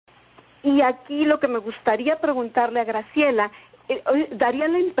Y aquí lo que me gustaría preguntarle a Graciela, daría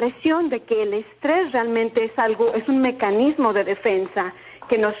la impresión de que el estrés realmente es un mecanismo de defensa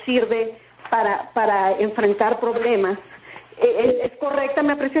que nos sirve para enfrentar problemas. ¿Es correcta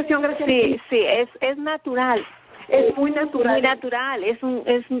mi apreciación, Graciela? Sí, es natural. Es muy natural. Muy natural, es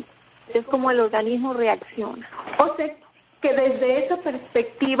como el organismo reacciona. O sea, que desde esa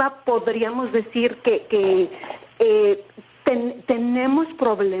perspectiva podríamos decir que tenemos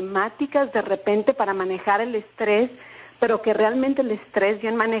problemáticas de repente para manejar el estrés, pero que realmente el estrés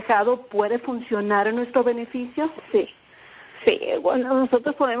bien manejado puede funcionar en nuestro beneficio. Sí, bueno,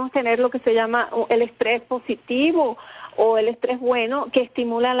 nosotros podemos tener lo que se llama el estrés positivo o el estrés bueno, que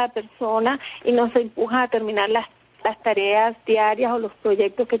estimula a la persona y nos empuja a terminar las tareas diarias o los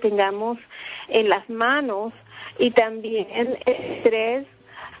proyectos que tengamos en las manos, y también el estrés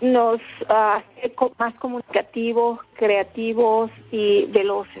nos hace más comunicativos, creativos y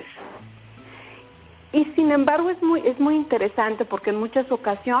veloces. Y sin embargo es muy interesante, porque en muchas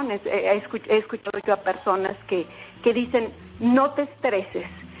ocasiones he escuchado yo a personas que dicen no te estreses,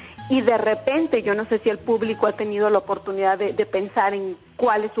 y de repente yo no sé si el público ha tenido la oportunidad de pensar en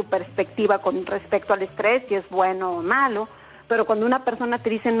cuál es su perspectiva con respecto al estrés, si es bueno o malo, pero cuando una persona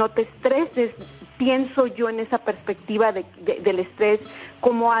te dice no te estreses, pienso yo en esa perspectiva del estrés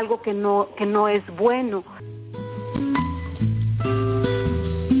como algo que no es bueno.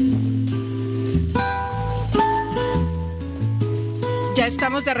 Ya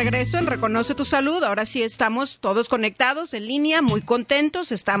estamos de regreso en Reconoce tu Salud. Ahora sí estamos todos conectados en línea, muy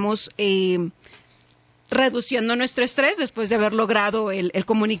contentos. Estamos reduciendo nuestro estrés después de haber logrado el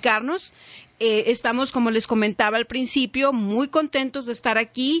comunicarnos. Estamos, como les comentaba al principio, muy contentos de estar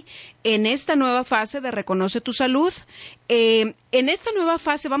aquí en esta nueva fase de Reconoce tu Salud. En esta nueva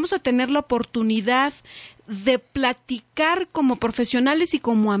fase vamos a tener la oportunidad de platicar como profesionales y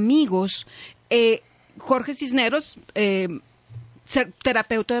como amigos. Jorge Cisneros,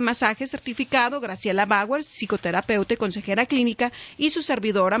 terapeuta de masaje certificado, Graciela Bauer, psicoterapeuta y consejera clínica, y su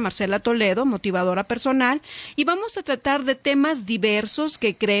servidora Marcela Toledo, motivadora personal, y vamos a tratar de temas diversos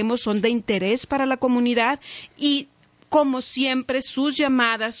que creemos son de interés para la comunidad, y como siempre, sus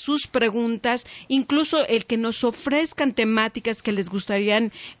llamadas, sus preguntas, incluso el que nos ofrezcan temáticas que les gustaría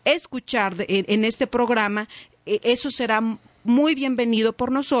escuchar en este programa, eso será muy bienvenido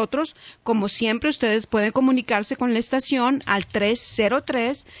por nosotros. Como siempre, ustedes pueden comunicarse con la estación al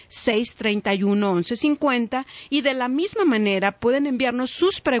 303-631-1150, y de la misma manera pueden enviarnos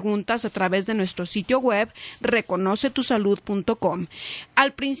sus preguntas a través de nuestro sitio web reconocetusalud.com.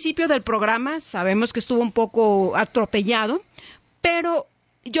 Al principio del programa sabemos que estuvo un poco atropellado, pero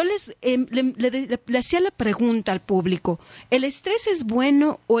yo le hacía la pregunta al público: ¿el estrés es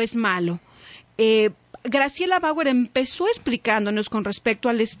bueno o es malo? Graciela Bauer empezó explicándonos con respecto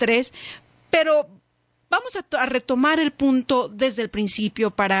al estrés, pero vamos a retomar el punto desde el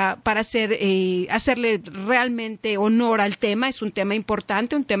principio para hacerle realmente honor al tema. Es un tema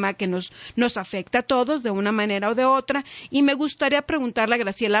importante, un tema que nos afecta a todos de una manera o de otra, y me gustaría preguntarle a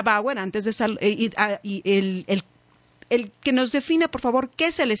Graciela Bauer, antes de el que nos defina, por favor, ¿qué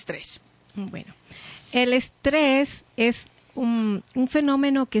es el estrés? Bueno, el estrés es un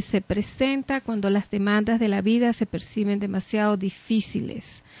fenómeno que se presenta cuando las demandas de la vida se perciben demasiado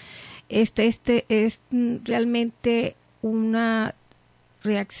difíciles. Este es realmente una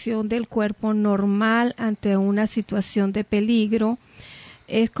reacción del cuerpo normal ante una situación de peligro.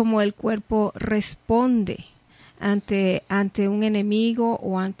 Es como el cuerpo responde ante un enemigo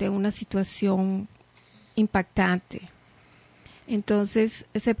o ante una situación impactante. Entonces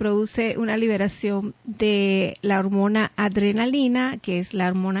se produce una liberación de la hormona adrenalina, que es la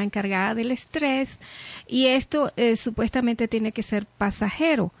hormona encargada del estrés, y esto supuestamente tiene que ser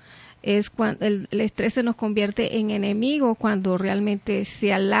pasajero. Es cuando el estrés se nos convierte en enemigo cuando realmente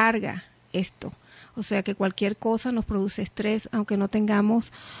se alarga esto. O sea que cualquier cosa nos produce estrés, aunque no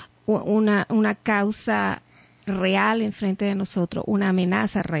tengamos una causa real enfrente de nosotros, una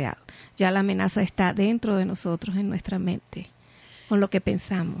amenaza real. Ya la amenaza está dentro de nosotros, en nuestra mente, con lo que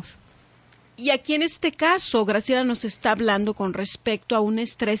pensamos. Y aquí en este caso, Graciela nos está hablando con respecto a un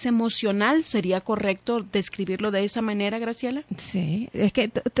estrés emocional. ¿Sería correcto describirlo de esa manera, Graciela? Sí, es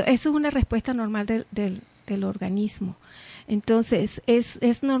que eso es una respuesta normal del organismo. Entonces,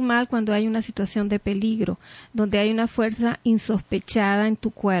 es normal cuando hay una situación de peligro, donde hay una fuerza insospechada en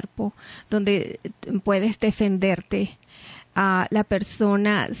tu cuerpo, donde puedes defenderte. La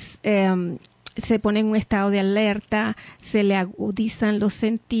persona se pone en un estado de alerta, se le agudizan los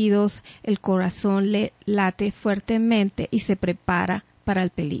sentidos, el corazón le late fuertemente y se prepara para el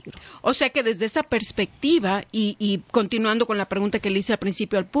peligro. O sea que desde esa perspectiva, y continuando con la pregunta que le hice al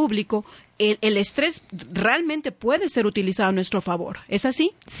principio al público, el estrés realmente puede ser utilizado a nuestro favor. ¿Es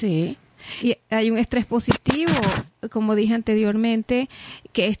así? Sí. Y hay un estrés positivo, como dije anteriormente,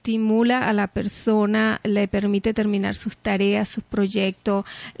 que estimula a la persona, le permite terminar sus tareas, sus proyectos,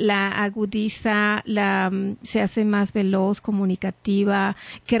 la agudiza, se hace más veloz, comunicativa,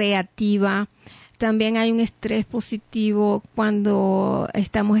 creativa. También hay un estrés positivo cuando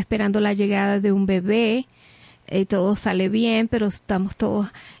estamos esperando la llegada de un bebé. Todo sale bien, pero estamos todos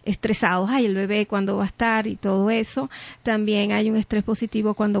estresados. Ay, el bebé, ¿cuándo va a estar? Y todo eso. También hay un estrés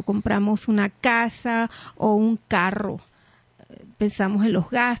positivo cuando compramos una casa o un carro. Pensamos en los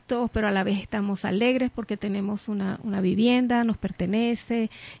gastos, pero a la vez estamos alegres porque tenemos una vivienda, nos pertenece.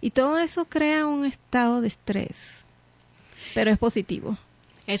 Y todo eso crea un estado de estrés, pero es positivo.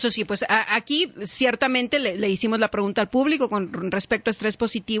 Eso sí, pues aquí ciertamente le hicimos la pregunta al público con respecto a estrés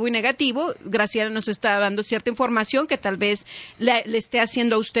positivo y negativo. Graciela nos está dando cierta información que tal vez le esté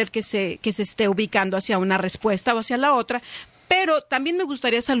haciendo a usted que se esté ubicando hacia una respuesta o hacia la otra. Pero también me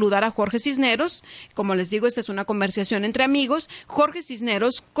gustaría saludar a Jorge Cisneros. Como les digo, esta es una conversación entre amigos. Jorge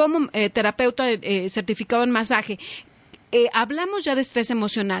Cisneros, como terapeuta certificado en masaje, hablamos ya de estrés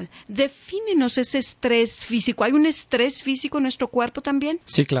emocional. Defínenos ese estrés físico. ¿Hay un estrés físico en nuestro cuerpo también?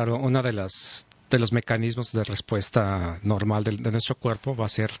 Sí, claro. Uno de los mecanismos de respuesta normal de nuestro cuerpo va a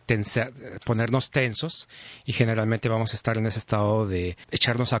ser ponernos tensos, y generalmente vamos a estar en ese estado de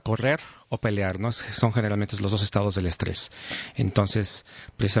echarnos a correr o pelearnos. Son generalmente los dos estados del estrés. Entonces,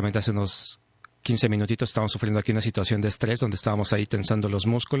 precisamente hace unos 15 minutitos estábamos sufriendo aquí una situación de estrés donde estábamos ahí tensando los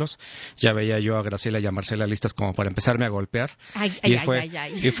músculos. Ya veía yo a Graciela y a Marcela listas como para empezarme a golpear.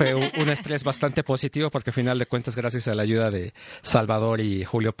 Y fue un estrés bastante positivo, porque al final de cuentas, gracias a la ayuda de Salvador y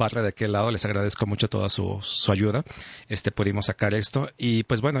Julio Parra de aquel lado, les agradezco mucho toda su ayuda, pudimos sacar esto. Y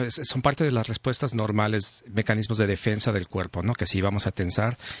pues bueno, son parte de las respuestas normales, mecanismos de defensa del cuerpo, ¿no? Que sí vamos a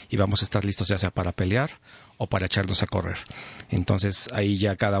tensar y vamos a estar listos ya sea para pelear o para echarnos a correr. Entonces ahí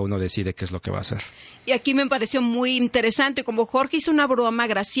ya cada uno decide qué es lo que va a hacer. Y aquí me pareció muy interesante, como Jorge hizo una broma,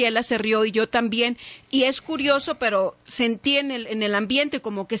 Graciela se rió y yo también, y es curioso, pero sentí en el ambiente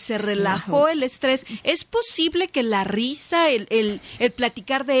como que se relajó el estrés. ¿Es posible que la risa, el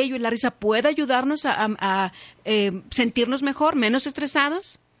platicar de ello y la risa pueda ayudarnos a sentirnos mejor, menos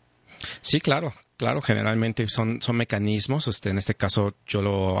estresados? Sí, claro, generalmente son mecanismos. En este caso yo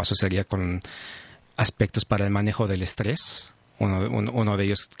lo asociaría con aspectos para el manejo del estrés. Uno de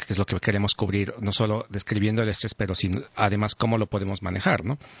ellos, que es lo que queremos cubrir, no solo describiendo el estrés, pero además cómo lo podemos manejar,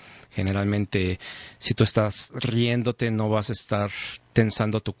 ¿no? Generalmente, si tú estás riéndote, no vas a estar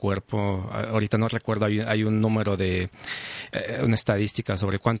tensando tu cuerpo. Ahorita no recuerdo, hay un número una estadística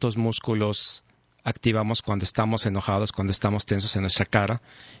sobre cuántos músculos activamos cuando estamos enojados, cuando estamos tensos en nuestra cara,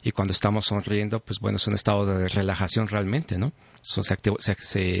 y cuando estamos sonriendo, pues bueno, es un estado de relajación realmente, ¿no?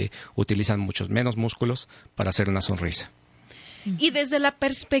 Se utilizan muchos menos músculos para hacer una sonrisa. Y desde la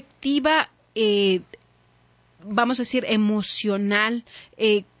perspectiva, vamos a decir, emocional,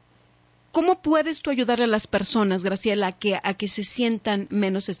 ¿cómo puedes tú ayudarle a las personas, Graciela, a que se sientan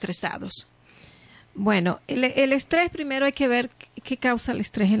menos estresados? Bueno, el estrés, primero hay que ver qué causa el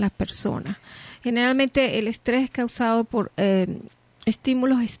estrés en las personas. Generalmente el estrés es causado por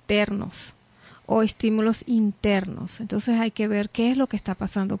estímulos externos o estímulos internos. Entonces hay que ver qué es lo que está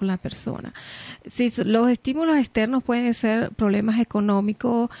pasando con la persona. Si los estímulos externos pueden ser problemas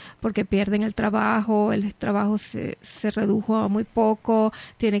económicos porque pierden el trabajo se redujo a muy poco,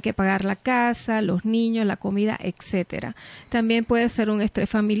 tienen que pagar la casa, los niños, la comida, etcétera. También puede ser un estrés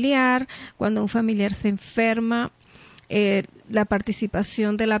familiar, cuando un familiar se enferma. La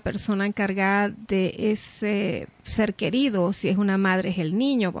participación de la persona encargada de ese ser querido, si es una madre es el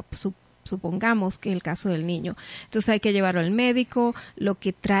niño, supongamos que es el caso del niño. Entonces hay que llevarlo al médico, lo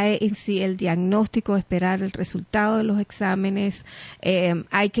que trae en sí el diagnóstico, esperar el resultado de los exámenes,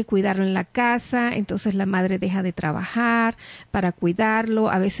 hay que cuidarlo en la casa, entonces la madre deja de trabajar para cuidarlo,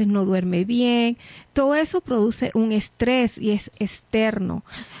 a veces no duerme bien. Todo eso produce un estrés y es externo.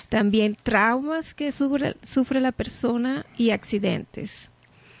 También traumas que sufre la persona y accidentes.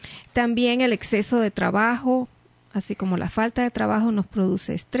 También el exceso de trabajo, así como la falta de trabajo, nos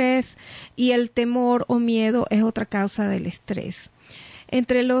produce estrés, y el temor o miedo es otra causa del estrés.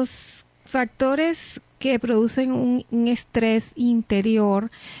 Entre los factores que producen un estrés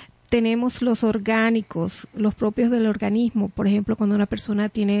interior tenemos los orgánicos, los propios del organismo. Por ejemplo, cuando una persona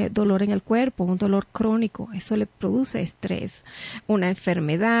tiene dolor en el cuerpo, un dolor crónico, eso le produce estrés. Una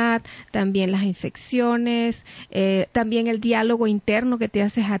enfermedad, también las infecciones, también el diálogo interno que te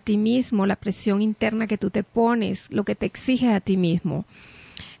haces a ti mismo, la presión interna que tú te pones, lo que te exiges a ti mismo,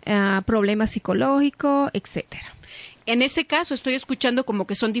 problemas psicológicos, etcétera. En ese caso estoy escuchando como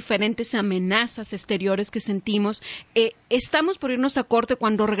que son diferentes amenazas exteriores que sentimos. Estamos por irnos a corte.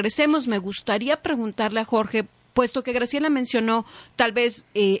 Cuando regresemos me gustaría preguntarle a Jorge, puesto que Graciela mencionó tal vez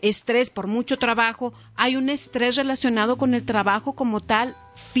estrés por mucho trabajo, ¿hay un estrés relacionado con el trabajo como tal,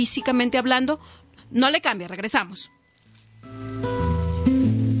 físicamente hablando? No le cambie, regresamos.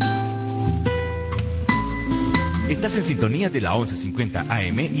 Estás en sintonía de la 1150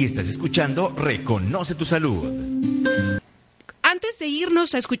 AM y estás escuchando Reconoce tu Salud. Antes de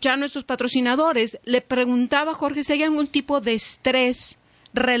irnos a escuchar a nuestros patrocinadores, le preguntaba a Jorge si hay algún tipo de estrés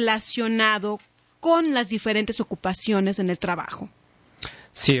relacionado con las diferentes ocupaciones en el trabajo.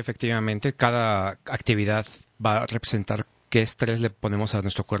 Sí, efectivamente, cada actividad va a representar qué estrés le ponemos a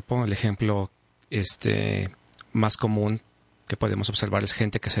nuestro cuerpo. El ejemplo más común que podemos observar es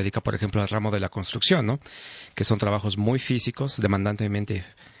gente que se dedica, por ejemplo, al ramo de la construcción, ¿no? Que son trabajos muy físicos, demandantemente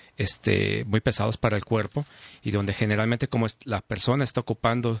muy pesados para el cuerpo, y donde generalmente como la persona está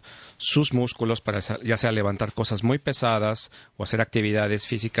ocupando sus músculos para ya sea levantar cosas muy pesadas o hacer actividades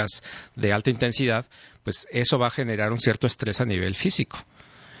físicas de alta intensidad, pues eso va a generar un cierto estrés a nivel físico.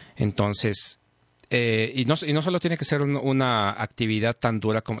 Entonces, y no solo tiene que ser una actividad tan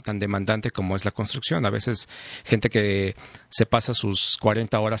dura, tan demandante como es la construcción. A veces gente que se pasa sus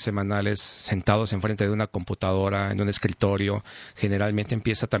 40 horas semanales sentados enfrente de una computadora, en un escritorio, generalmente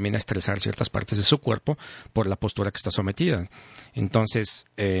empieza también a estresar ciertas partes de su cuerpo por la postura que está sometida. Entonces,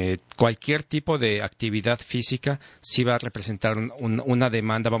 cualquier tipo de actividad física sí va a representar una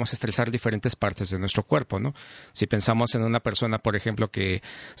demanda. Vamos a estresar diferentes partes de nuestro cuerpo, ¿no? Si pensamos en una persona, por ejemplo, que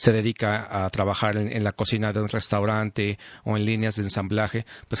se dedica a trabajar en la cocina de un restaurante o en líneas de ensamblaje,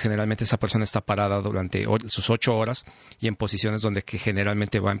 pues generalmente esa persona está parada durante sus 8 horas y en posiciones donde que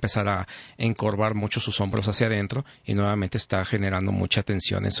generalmente va a empezar a encorvar mucho sus hombros hacia adentro y nuevamente está generando mucha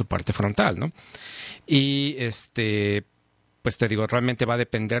tensión en su parte frontal, ¿no? Y pues te digo, realmente va a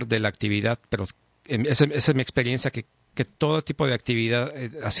depender de la actividad, pero esa es mi experiencia, que todo tipo de actividad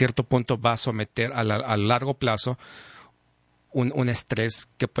a cierto punto va a someter a largo plazo un estrés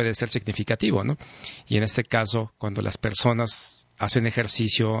que puede ser significativo, ¿no? Y en este caso, cuando las personas hacen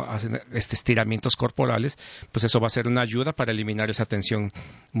ejercicio, hacen estiramientos corporales, pues eso va a ser una ayuda para eliminar esa tensión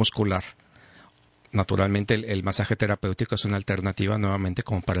muscular. Naturalmente, el masaje terapéutico es una alternativa nuevamente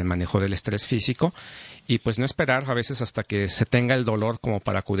como para el manejo del estrés físico, y pues no esperar a veces hasta que se tenga el dolor como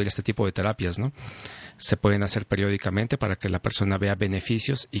para acudir a este tipo de terapias, ¿no? Se pueden hacer periódicamente para que la persona vea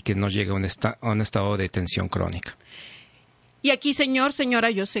beneficios y que no llegue a un estado de tensión crónica. Y aquí,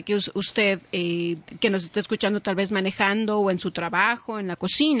 señora, yo sé que usted, que nos está escuchando tal vez manejando o en su trabajo, en la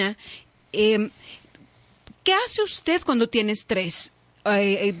cocina, ¿qué hace usted cuando tiene estrés?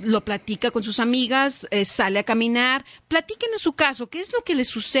 ¿Lo platica con sus amigas? ¿Sale a caminar? Platíquenos su caso. ¿Qué es lo que le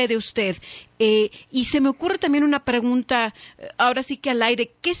sucede a usted? Y se me ocurre también una pregunta, ahora sí que al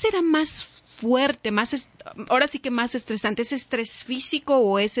aire, ¿qué será más fuerte, ahora sí que más estresante? ¿Es estrés físico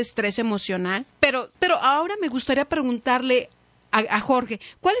o es estrés emocional? Pero ahora me gustaría preguntarle a Jorge,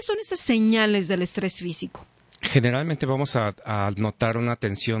 ¿cuáles son esas señales del estrés físico? Generalmente vamos a notar una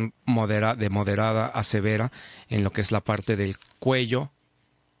tensión de moderada a severa en lo que es la parte del cuello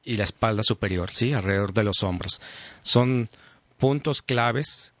y la espalda superior, ¿sí? Alrededor de los hombros. Son puntos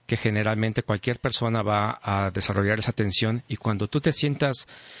claves que generalmente cualquier persona va a desarrollar esa tensión, y cuando tú te sientas,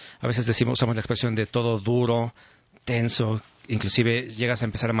 a veces usamos la expresión de todo duro, tenso, inclusive llegas a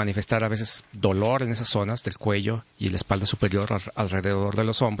empezar a manifestar a veces dolor en esas zonas del cuello y la espalda superior alrededor de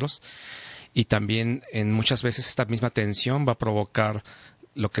los hombros, y también muchas veces esta misma tensión va a provocar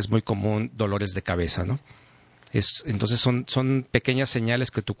lo que es muy común, dolores de cabeza, ¿no? Entonces son pequeñas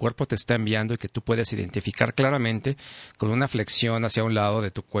señales que tu cuerpo te está enviando y que tú puedes identificar claramente con una flexión hacia un lado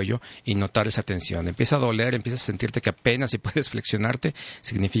de tu cuello y notar esa tensión. Empieza a doler, empiezas a sentirte que apenas si puedes flexionarte,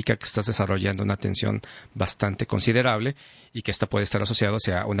 significa que estás desarrollando una tensión bastante considerable y que esta puede estar asociada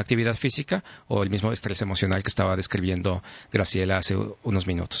a una actividad física o el mismo estrés emocional que estaba describiendo Graciela hace unos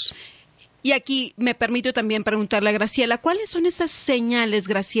minutos. Y aquí me permito también preguntarle a Graciela, ¿cuáles son esas señales,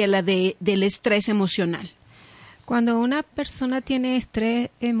 Graciela, del estrés emocional? Cuando una persona tiene estrés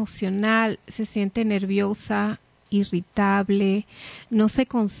emocional, se siente nerviosa, irritable, no se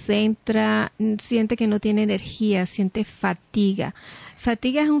concentra, siente que no tiene energía, siente fatiga.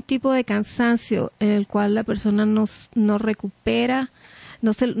 Fatiga es un tipo de cansancio en el cual la persona no recupera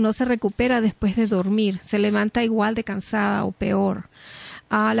no se recupera después de dormir, se levanta igual de cansada o peor.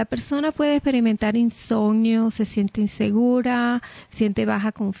 La persona puede experimentar insomnio, se siente insegura, siente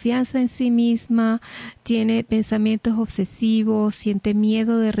baja confianza en sí misma, tiene pensamientos obsesivos, siente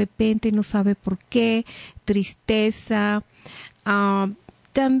miedo de repente y no sabe por qué, tristeza.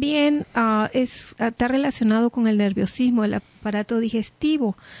 También está relacionado con el nerviosismo, el aparato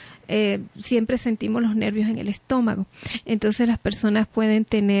digestivo. Siempre sentimos los nervios en el estómago. Entonces las personas pueden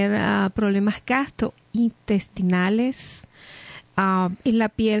tener problemas gastrointestinales. En la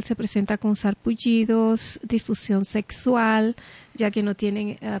piel se presenta con sarpullidos, difusión sexual, ya que no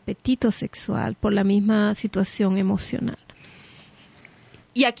tienen apetito sexual por la misma situación emocional.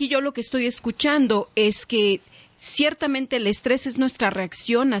 Y aquí yo lo que estoy escuchando es que ciertamente el estrés es nuestra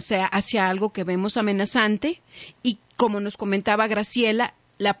reacción hacia algo que vemos amenazante y, como nos comentaba Graciela,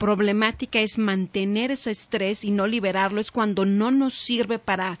 la problemática es mantener ese estrés y no liberarlo, es cuando no nos sirve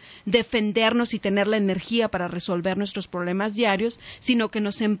para defendernos y tener la energía para resolver nuestros problemas diarios, sino que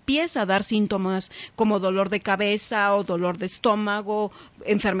nos empieza a dar síntomas como dolor de cabeza o dolor de estómago,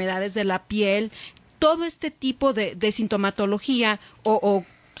 enfermedades de la piel. Todo este tipo de sintomatología o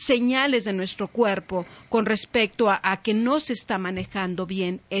señales de nuestro cuerpo con respecto a que no se está manejando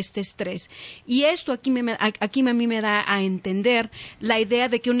bien este estrés. Y esto aquí a mí me da a entender la idea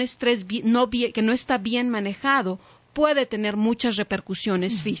de que un estrés que no está bien manejado puede tener muchas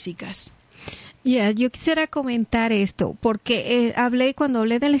repercusiones físicas. Yo quisiera comentar esto, porque cuando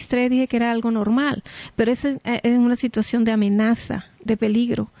hablé del estrés dije que era algo normal, pero es una situación de amenaza, de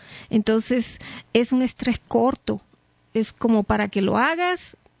peligro. Entonces, es un estrés corto, es como para que lo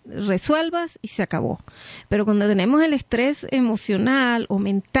hagas, resuelvas y se acabó. Pero cuando tenemos el estrés emocional o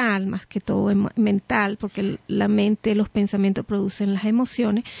mental, más que todo mental, porque la mente, los pensamientos producen las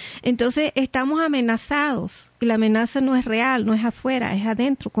emociones, entonces estamos amenazados y la amenaza no es real, no es afuera, es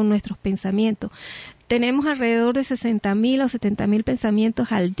adentro con nuestros pensamientos. Tenemos alrededor de 60,000 o 70,000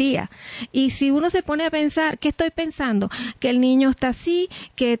 pensamientos al día. Y si uno se pone a pensar, ¿qué estoy pensando? Que el niño está así,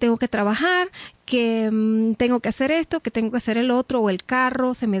 que tengo que trabajar, que tengo que hacer esto, que tengo que hacer el otro, o el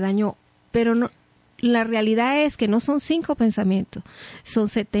carro se me dañó. Pero no, la realidad es que no son 5 pensamientos, son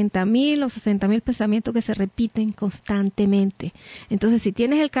 70,000 o 60,000 pensamientos que se repiten constantemente. Entonces, si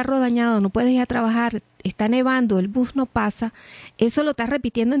tienes el carro dañado, no puedes ir a trabajar, está nevando, el bus no pasa, eso lo estás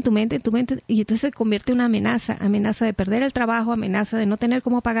repitiendo en tu mente, y entonces se convierte en una amenaza de perder el trabajo, amenaza de no tener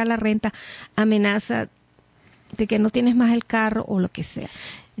cómo pagar la renta, amenaza de que no tienes más el carro o lo que sea.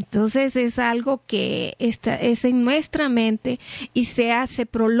 Entonces es algo que es en nuestra mente y se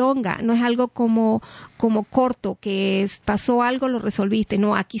prolonga, no es algo como corto, que pasó algo, lo resolviste,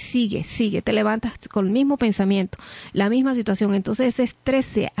 no, aquí sigue, te levantas con el mismo pensamiento, la misma situación, entonces ese estrés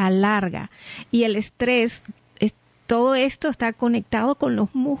se alarga y el estrés, todo esto está conectado con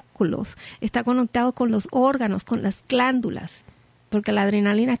los músculos, está conectado con los órganos, con las glándulas, porque la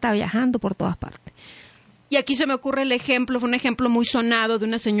adrenalina está viajando por todas partes. Y aquí se me ocurre fue un ejemplo muy sonado de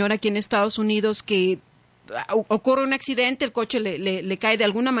una señora aquí en Estados Unidos que ocurre un accidente, el coche le cae de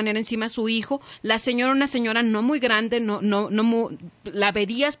alguna manera encima a su hijo. La señora, una señora no muy grande, la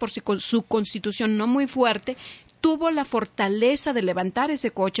verías por su constitución no muy fuerte, tuvo la fortaleza de levantar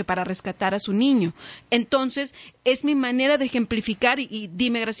ese coche para rescatar a su niño. Entonces, es mi manera de ejemplificar, y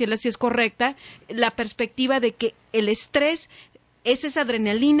dime, Graciela, si es correcta, la perspectiva de que el estrés es esa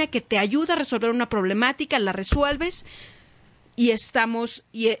adrenalina que te ayuda a resolver una problemática, la resuelves y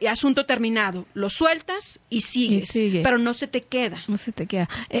asunto terminado. Lo sueltas y sigues, pero no se te queda. No se te queda.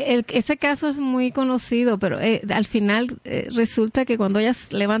 Ese caso es muy conocido, pero al final resulta que cuando ella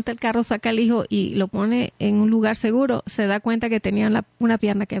levanta el carro, saca al hijo y lo pone en un lugar seguro, se da cuenta que tenía una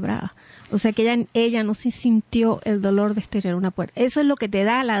pierna quebrada. O sea que ella no se sintió el dolor de estirar una puerta. Eso es lo que te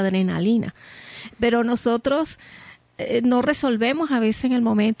da la adrenalina. Pero nosotros no resolvemos a veces en el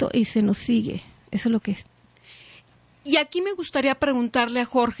momento y se nos sigue. Eso es lo que es. Y aquí me gustaría preguntarle a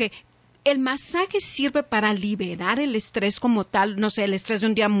Jorge, ¿el masaje sirve para liberar el estrés como tal? No sé, el estrés de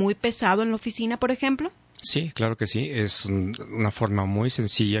un día muy pesado en la oficina, por ejemplo. Sí, claro que sí. Es una forma muy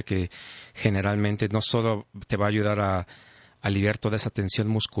sencilla que generalmente no solo te va a ayudar a aliviar toda esa tensión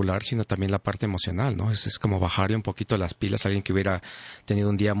muscular, sino también la parte emocional, ¿no? Es como bajarle un poquito las pilas a alguien que hubiera tenido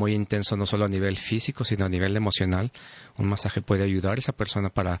un día muy intenso, no solo a nivel físico, sino a nivel emocional. Un masaje puede ayudar a esa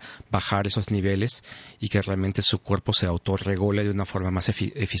persona para bajar esos niveles y que realmente su cuerpo se autorregule de una forma más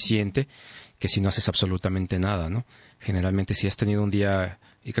eficiente que si no haces absolutamente nada, ¿no? Generalmente si has tenido un día,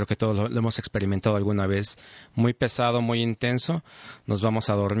 y creo que todos lo hemos experimentado alguna vez, muy pesado, muy intenso, nos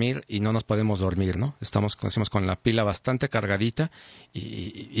vamos a dormir y no nos podemos dormir, ¿no? Estamos, como decimos, con la pila bastante cargada apagadita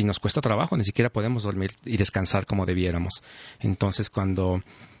y nos cuesta trabajo, ni siquiera podemos dormir y descansar como debiéramos. Entonces,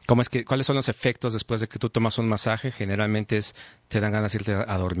 ¿cuáles son los efectos después de que tú tomas un masaje? Generalmente te dan ganas de irte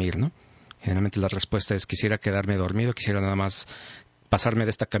a dormir, ¿no? Generalmente la respuesta es: quisiera quedarme dormido, quisiera nada más pasarme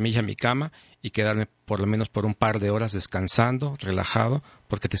de esta camilla a mi cama y quedarme por lo menos por un par de horas descansando, relajado,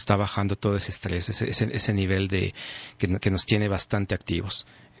 porque te está bajando todo ese estrés, ese nivel que nos tiene bastante activos.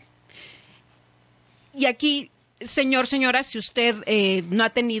 Y aquí, señora, si usted no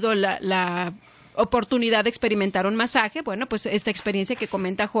ha tenido la oportunidad de experimentar un masaje, bueno, pues esta experiencia que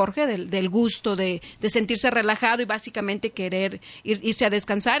comenta Jorge del gusto de sentirse relajado y básicamente querer irse a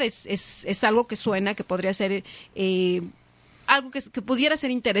descansar es algo que suena que podría ser algo que pudiera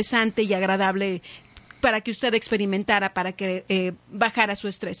ser interesante y agradable para que usted experimentara, para que bajara su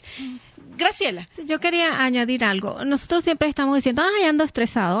estrés. Graciela. Yo quería añadir algo. Nosotros siempre estamos diciendo, ando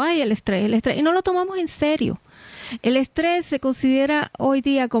estresado, el estrés, y no lo tomamos en serio. El estrés se considera hoy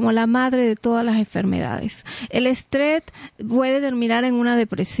día como la madre de todas las enfermedades. El estrés puede terminar en una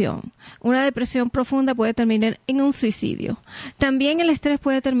depresión. Una depresión profunda puede terminar en un suicidio. También el estrés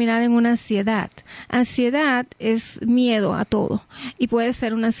puede terminar en una ansiedad. Ansiedad es miedo a todo y puede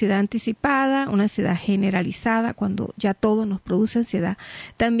ser una ansiedad anticipada, una ansiedad generalizada cuando ya todo nos produce ansiedad.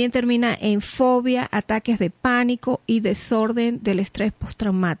 También termina en fobia, ataques de pánico y desorden del estrés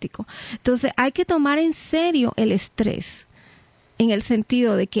postraumático. Entonces hay que tomar en serio el estrés, en el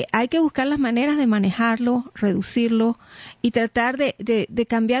sentido de que hay que buscar las maneras de manejarlo, reducirlo y tratar de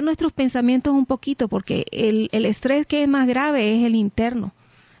cambiar nuestros pensamientos un poquito, porque el estrés que es más grave es el interno,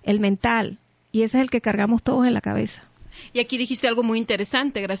 el mental, y ese es el que cargamos todos en la cabeza. Y aquí dijiste algo muy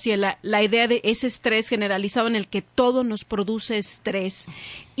interesante, Graciela, la idea de ese estrés generalizado en el que todo nos produce estrés.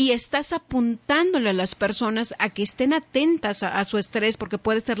 Y estás apuntándole a las personas a que estén atentas a su estrés, porque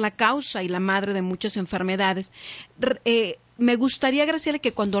puede ser la causa y la madre de muchas enfermedades. Me gustaría, Graciela,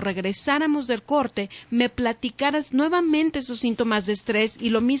 que cuando regresáramos del corte me platicaras nuevamente esos síntomas de estrés, y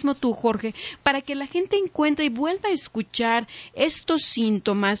lo mismo tú, Jorge, para que la gente encuentre y vuelva a escuchar estos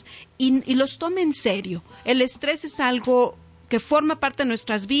síntomas y los tome en serio. El estrés es algo que forma parte de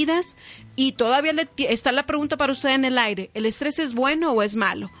nuestras vidas y todavía está la pregunta para usted en el aire. ¿El estrés es bueno o es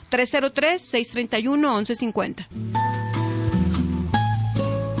malo? 303-631-1150.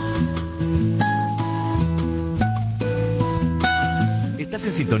 Estás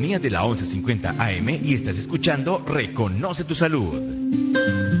en sintonía de la 1150 AM y estás escuchando Reconoce tu Salud.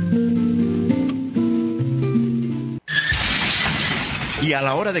 Y a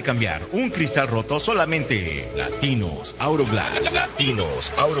la hora de cambiar un cristal roto, solamente Latinos Auroglass.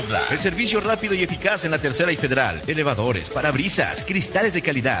 Latinos Auroglass. El servicio rápido y eficaz en la Tercera y Federal. Elevadores, parabrisas, cristales de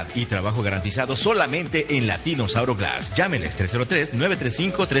calidad y trabajo garantizado solamente en Latinos Auroglass. Llámeles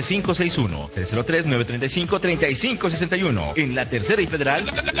 303-935-3561. 303-935-3561. En la Tercera y Federal,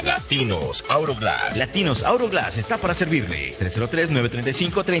 Latinos Auroglass. Latinos Auroglass está para servirle.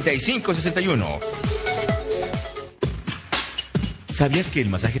 303-935-3561. ¿Sabías que el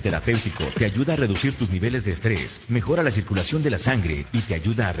masaje terapéutico te ayuda a reducir tus niveles de estrés, mejora la circulación de la sangre y te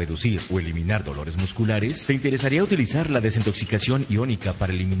ayuda a reducir o eliminar dolores musculares? ¿Te interesaría utilizar la desintoxicación iónica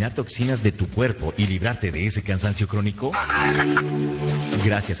para eliminar toxinas de tu cuerpo y librarte de ese cansancio crónico?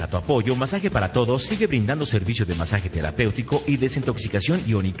 Gracias a tu apoyo, Masaje para Todos sigue brindando servicio de masaje terapéutico y desintoxicación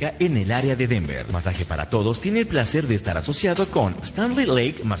iónica en el área de Denver. Masaje para Todos tiene el placer de estar asociado con Stanley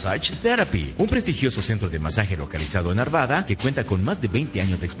Lake Massage Therapy, un prestigioso centro de masaje localizado en Arvada que cuenta con más de 20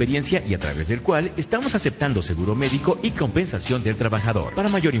 años de experiencia y a través del cual estamos aceptando seguro médico y compensación del trabajador. Para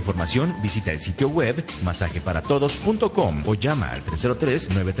mayor información, visita el sitio web masajeparatodos.com o llama al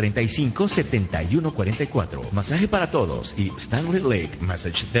 303-935-7144. Masaje para Todos y Stanley Lake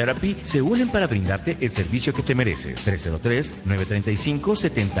Massage Therapy se unen para brindarte el servicio que te mereces.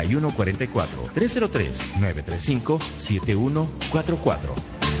 303-935-7144. 303-935-7144.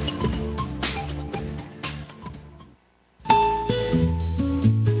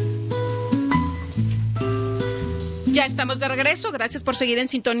 Ya estamos de regreso, gracias por seguir en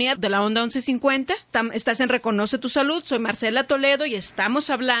sintonía de la onda 1150. Estás en Reconoce tu Salud, soy Marcela Toledo y estamos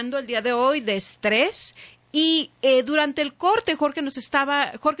hablando el día de hoy de estrés. Y durante el corte, Jorge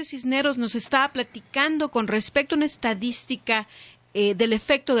Cisneros nos estaba platicando con respecto a una estadística del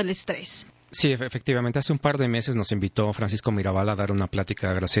efecto del estrés. Sí, efectivamente. Hace un par de meses nos invitó Francisco Mirabal a dar una plática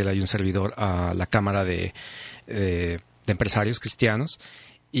a Graciela y un servidor a la Cámara de Empresarios Cristianos.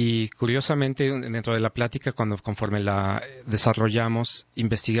 Y curiosamente, dentro de la plática, conforme la desarrollamos,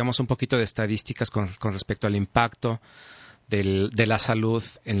 investigamos un poquito de estadísticas con respecto al impacto de la salud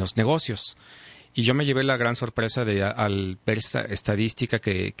en los negocios. Y yo me llevé la gran sorpresa al ver esta estadística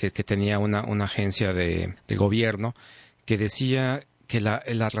que tenía una agencia de gobierno que decía que la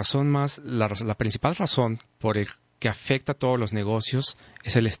principal razón por el que afecta a todos los negocios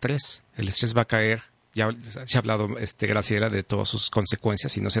es el estrés. El estrés va a caer. Ya ha hablado Graciela de todas sus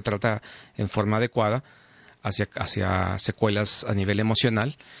consecuencias si no se trata en forma adecuada hacia secuelas a nivel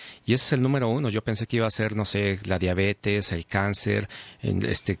emocional, y ese es el número uno. Yo pensé que iba a ser, no sé, la diabetes, el cáncer,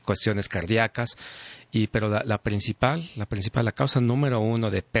 cuestiones cardíacas, pero la causa número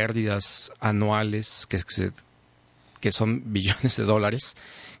uno de pérdidas anuales que son billones de dólares,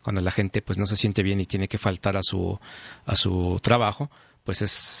 cuando la gente pues no se siente bien y tiene que faltar a su trabajo, pues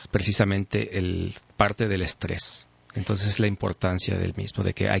es precisamente parte del estrés. Entonces la importancia del mismo,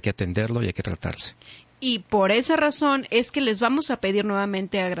 de que hay que atenderlo y hay que tratarse. Y por esa razón es que les vamos a pedir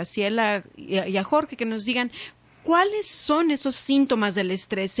nuevamente a Graciela y a Jorge que nos digan cuáles son esos síntomas del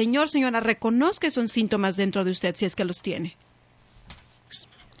estrés. Señora, reconozca que son síntomas dentro de usted si es que los tiene.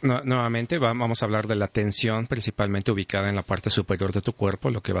 Nuevamente vamos a hablar de la tensión principalmente ubicada en la parte superior de tu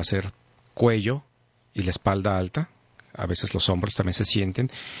cuerpo, lo que va a ser cuello y la espalda alta. A veces los hombros también se sienten,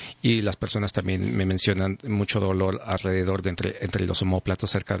 y las personas también me mencionan mucho dolor alrededor de entre los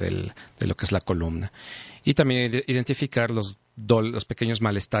omóplatos, cerca de lo que es la columna. Y también identificar los pequeños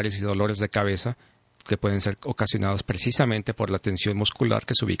malestares y dolores de cabeza que pueden ser ocasionados precisamente por la tensión muscular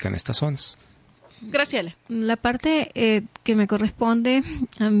que se ubica en estas zonas. Graciela. La parte que me corresponde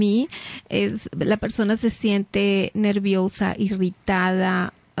a mí es la persona se siente nerviosa,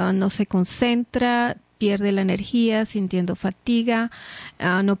 irritada, no se concentra, pierde la energía, sintiendo fatiga,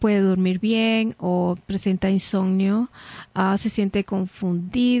 no puede dormir bien o presenta insomnio, se siente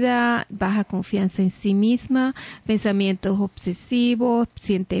confundida, baja confianza en sí misma, pensamientos obsesivos,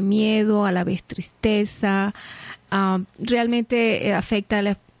 siente miedo, a la vez tristeza, realmente afecta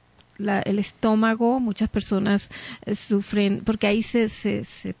el estómago. Muchas personas sufren porque ahí se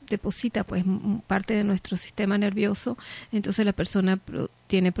deposita pues parte de nuestro sistema nervioso, entonces la persona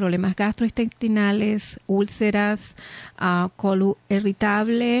tiene problemas gastrointestinales, úlceras, colon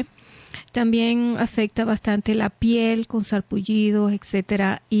irritable. También afecta bastante la piel con sarpullidos,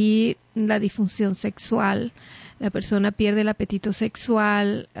 etcétera, y la disfunción sexual. La persona pierde el apetito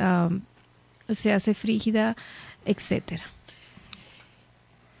sexual, se hace frígida, etcétera.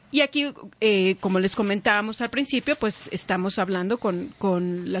 Y aquí, como les comentábamos al principio, pues estamos hablando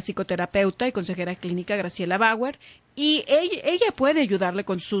con la psicoterapeuta y consejera clínica Graciela Bauer, y ella puede ayudarle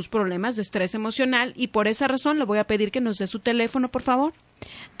con sus problemas de estrés emocional, y por esa razón le voy a pedir que nos dé su teléfono, por favor.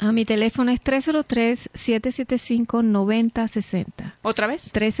 Mi teléfono es 303-775-9060. ¿Otra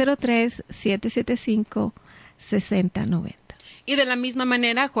vez? 303-775-6090. Y de la misma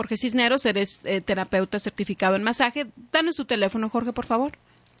manera, Jorge Cisneros, eres terapeuta certificado en masaje. Danos tu teléfono, Jorge, por favor.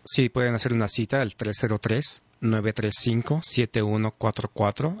 Sí, pueden hacer una cita al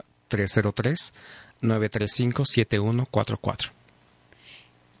 303-935-7144, 303-935-7144.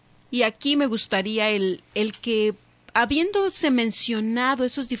 Y aquí me gustaría el que, habiéndose mencionado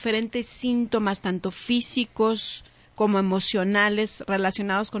esos diferentes síntomas, tanto físicos como emocionales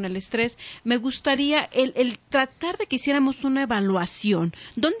relacionados con el estrés, me gustaría el tratar de que hiciéramos una evaluación.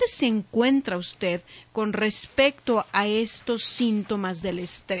 ¿Dónde se encuentra usted con respecto a estos síntomas del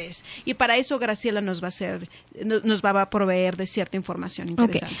estrés? Y para eso Graciela nos va a proveer de cierta información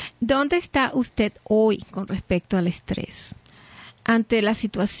interesante. Okay. ¿Dónde está usted hoy con respecto al estrés? Ante las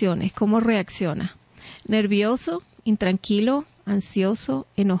situaciones, ¿cómo reacciona? ¿Nervioso, intranquilo, ansioso,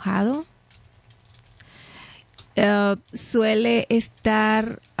 enojado? Suele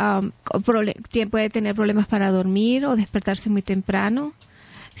estar, puede tener problemas para dormir o despertarse muy temprano,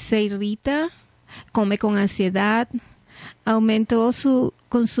 se irrita, come con ansiedad, aumentó su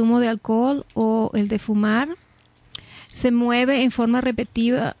consumo de alcohol o el de fumar, se mueve en forma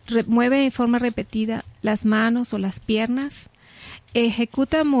repetida las manos o las piernas,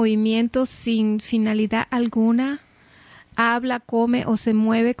 ejecuta movimientos sin finalidad alguna, habla, come o se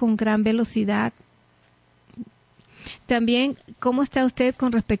mueve con gran velocidad. También, ¿cómo está usted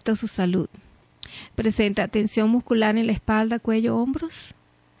con respecto a su salud? ¿Presenta tensión muscular en la espalda, cuello, hombros?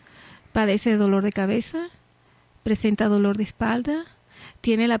 ¿Padece de dolor de cabeza? ¿Presenta dolor de espalda?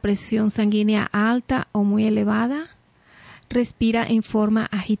 ¿Tiene la presión sanguínea alta o muy elevada? ¿Respira en forma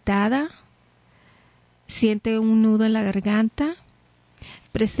agitada? ¿Siente un nudo en la garganta?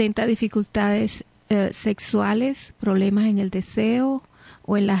 ¿Presenta dificultades sexuales, problemas en el deseo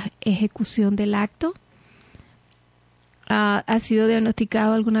o en la ejecución del acto? ¿Ha sido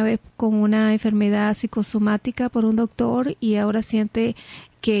diagnosticado alguna vez con una enfermedad psicosomática por un doctor y ahora siente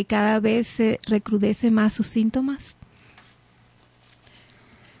que cada vez se recrudecen más sus síntomas?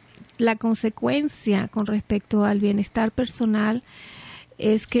 La consecuencia con respecto al bienestar personal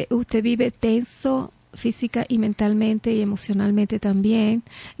es que usted vive tenso, física y mentalmente y emocionalmente también.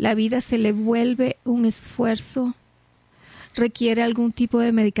 La vida se le vuelve un esfuerzo. Requiere algún tipo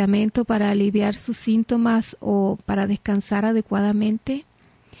de medicamento para aliviar sus síntomas o para descansar adecuadamente.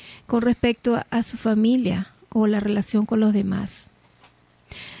 Con respecto a su familia o la relación con los demás,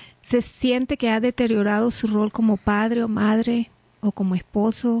 se siente que ha deteriorado su rol como padre o madre, o como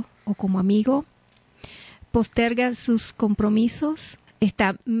esposo o como amigo. Posterga sus compromisos.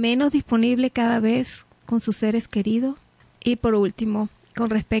 Está menos disponible cada vez con sus seres queridos. Y por último, con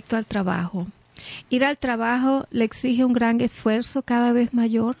respecto al trabajo. Ir al trabajo le exige un gran esfuerzo cada vez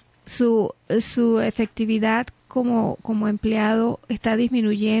mayor. Su efectividad como empleado está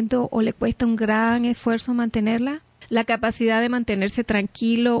disminuyendo o le cuesta un gran esfuerzo mantenerla. La capacidad de mantenerse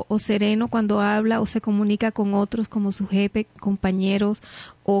tranquilo o sereno cuando habla o se comunica con otros como su jefe, compañeros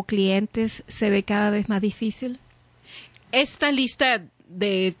o clientes se ve cada vez más difícil. Esta lista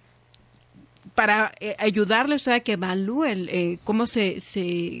para ayudarle a usted a que evalúe cómo se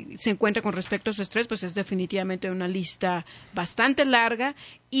encuentra con respecto a su estrés, pues es definitivamente una lista bastante larga,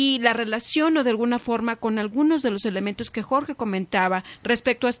 y la relaciono de alguna forma con algunos de los elementos que Jorge comentaba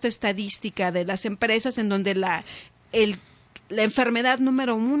respecto a esta estadística de las empresas en donde la enfermedad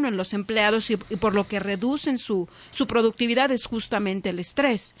número 1 en los empleados y por lo que reducen su productividad es justamente el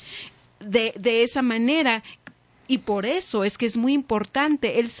estrés. De esa manera, y por eso es que es muy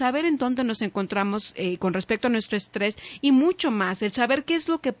importante el saber en dónde nos encontramos con respecto a nuestro estrés, y mucho más, el saber qué es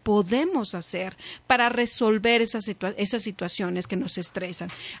lo que podemos hacer para resolver esas situaciones que nos estresan.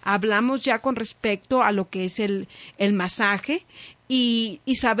 Hablamos ya con respecto a lo que es el masaje, y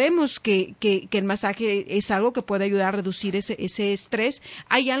sabemos que el masaje es algo que puede ayudar a reducir ese estrés.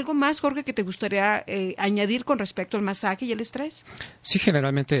 ¿Hay algo más, Jorge, que te gustaría añadir con respecto al masaje y el estrés? Sí,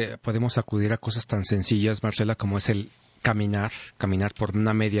 generalmente podemos acudir a cosas tan sencillas, Marcela, como es el caminar por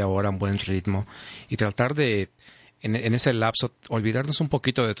una media hora a un buen ritmo, y tratar de, en ese lapso, olvidarnos un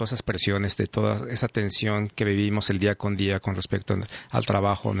poquito de todas esas presiones, de toda esa tensión que vivimos el día con día con respecto al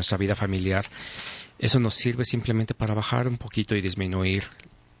trabajo, nuestra vida familiar. Eso nos sirve simplemente para bajar un poquito y disminuir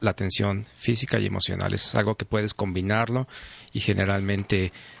la tensión física y emocional. Es algo que puedes combinarlo y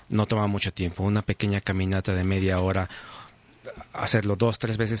generalmente no toma mucho tiempo. Una pequeña caminata de media hora, hacerlo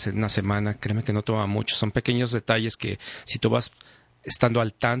 2-3 veces en una semana, créeme que no toma mucho. Son pequeños detalles que si tú vas estando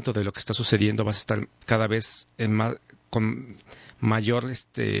al tanto de lo que está sucediendo, vas a estar cada vez con mayor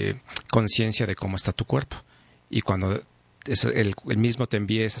conciencia de cómo está tu cuerpo. Y cuando el mismo te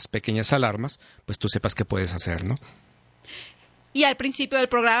envíe esas pequeñas alarmas, pues tú sepas qué puedes hacer, ¿no? Y al principio del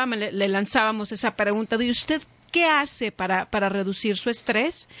programa le lanzábamos esa pregunta de usted, ¿qué hace para reducir su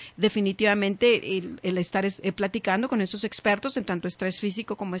estrés? Definitivamente el estar platicando con esos expertos en tanto estrés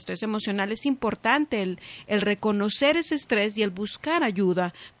físico como estrés emocional es importante, el reconocer ese estrés y el buscar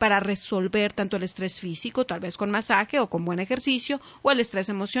ayuda para resolver tanto el estrés físico, tal vez con masaje o con buen ejercicio, o el estrés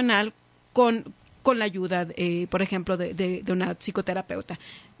emocional con la ayuda, por ejemplo, de una psicoterapeuta.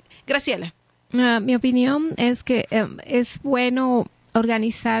 Graciela. Mi opinión es que es bueno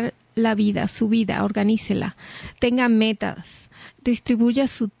organizar la vida, su vida, organícela. Tenga metas, distribuya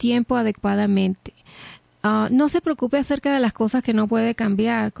su tiempo adecuadamente. No se preocupe acerca de las cosas que no puede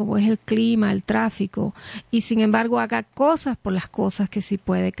cambiar, como es el clima, el tráfico, y sin embargo haga cosas por las cosas que sí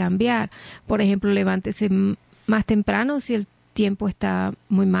puede cambiar. Por ejemplo, levántese más temprano si el tiempo está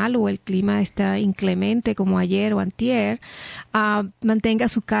muy malo o el clima está inclemente como ayer o antier. Mantenga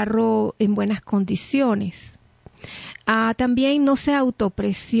su carro en buenas condiciones. También no se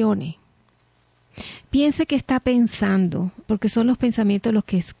autopresione. Piense que está pensando, porque son los pensamientos los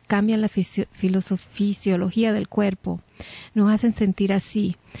que cambian la fisiología del cuerpo, nos hacen sentir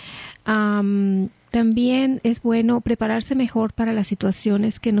así. También es bueno prepararse mejor para las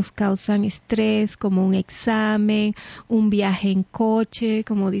situaciones que nos causan estrés, como un examen, un viaje en coche,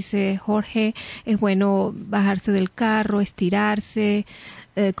 como dice Jorge. Es bueno bajarse del carro, estirarse,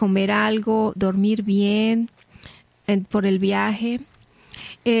 comer algo, dormir bien por el viaje.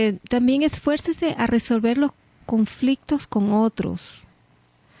 También esfuércese a resolver los conflictos con otros.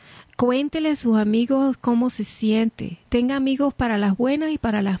 Cuéntele a sus amigos cómo se siente. Tenga amigos para las buenas y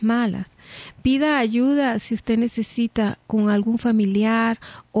para las malas. Pida ayuda si usted necesita con algún familiar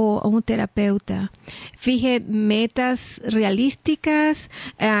o un terapeuta. Fije metas realísticas,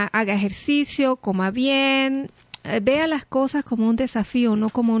 haga ejercicio, coma bien. Vea las cosas como un desafío, no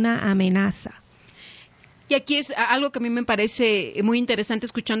como una amenaza. Y aquí es algo que a mí me parece muy interesante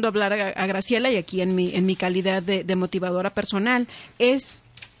escuchando hablar a Graciela, y aquí en mi calidad de motivadora personal,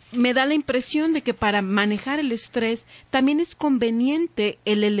 me da la impresión de que para manejar el estrés también es conveniente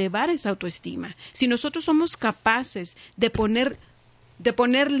el elevar esa autoestima. Si nosotros somos capaces de poner de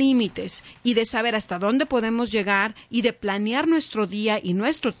poner límites y de saber hasta dónde podemos llegar y de planear nuestro día y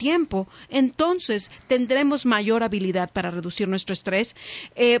nuestro tiempo, entonces tendremos mayor habilidad para reducir nuestro estrés.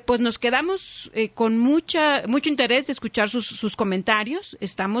 Pues nos quedamos con mucho interés de escuchar sus comentarios.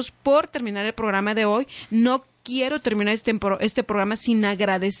 Estamos por terminar el programa de hoy. No quiero terminar este programa sin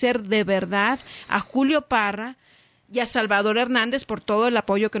agradecer de verdad a Julio Parra y a Salvador Hernández por todo el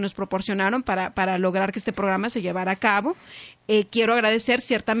apoyo que nos proporcionaron para lograr que este programa se llevara a cabo. Quiero agradecer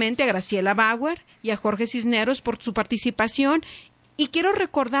ciertamente a Graciela Bauer y a Jorge Cisneros por su participación. Y quiero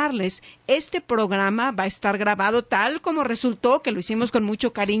recordarles, este programa va a estar grabado tal como resultó, que lo hicimos con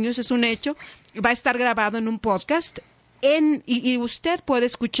mucho cariño, eso es un hecho. Va a estar grabado en un podcast. Y usted puede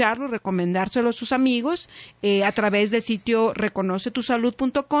escucharlo, recomendárselo a sus amigos a través del sitio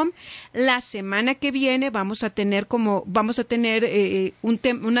reconocetusalud.com. La semana que viene vamos a tener un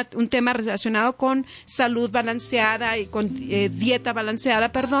tema relacionado con salud balanceada y con dieta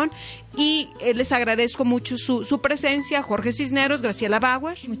balanceada, y les agradezco mucho su presencia. Jorge Cisneros, Graciela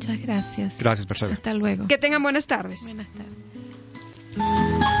Bauer. Muchas gracias. Gracias, Marcela. Hasta luego. Que tengan buenas tardes. Buenas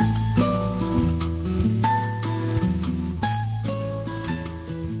tardes.